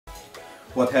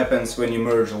what happens when you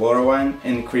merge LoRaWAN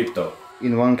and crypto.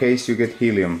 In one case you get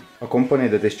Helium, a company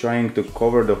that is trying to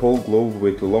cover the whole globe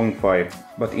with long fiber,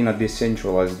 but in a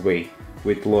decentralized way,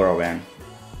 with LoRaWAN.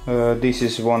 This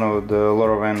is one of the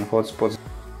LoRaWAN hotspots,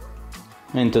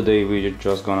 and today we're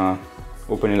just gonna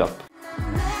open it up.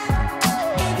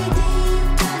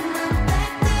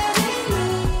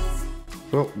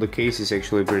 Well, the case is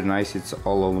actually pretty nice, it's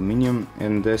all aluminum,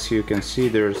 and as you can see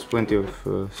there's plenty of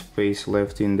space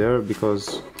left in there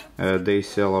because they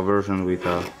sell a version with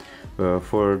a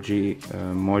 4G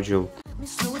module.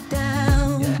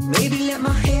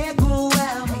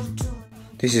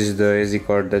 This is the SD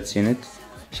card that's in it.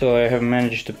 So I have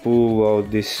managed to pull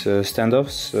out these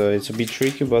standoffs. It's a bit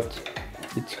tricky, but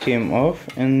it came off,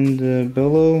 and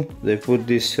below they put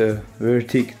this very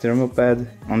thick thermal pad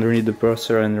underneath the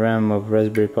processor and RAM of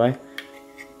Raspberry Pi.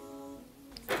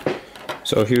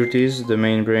 So here it is, the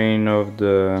main brain of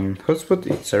the hotspot.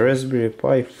 It's a Raspberry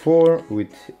Pi 4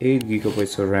 with 8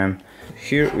 GB of RAM.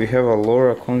 Here we have a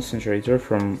LoRa concentrator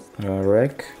from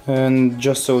rack, and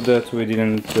just so that we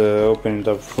didn't open it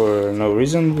up for no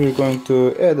reason, we're going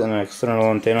to add an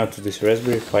external antenna to this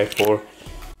Raspberry Pi 4.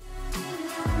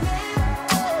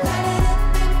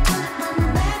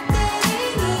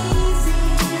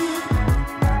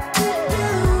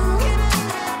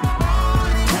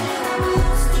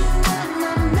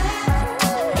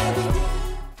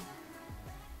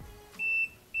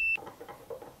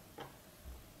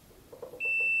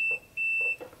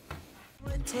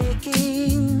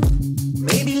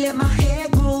 Maybe let my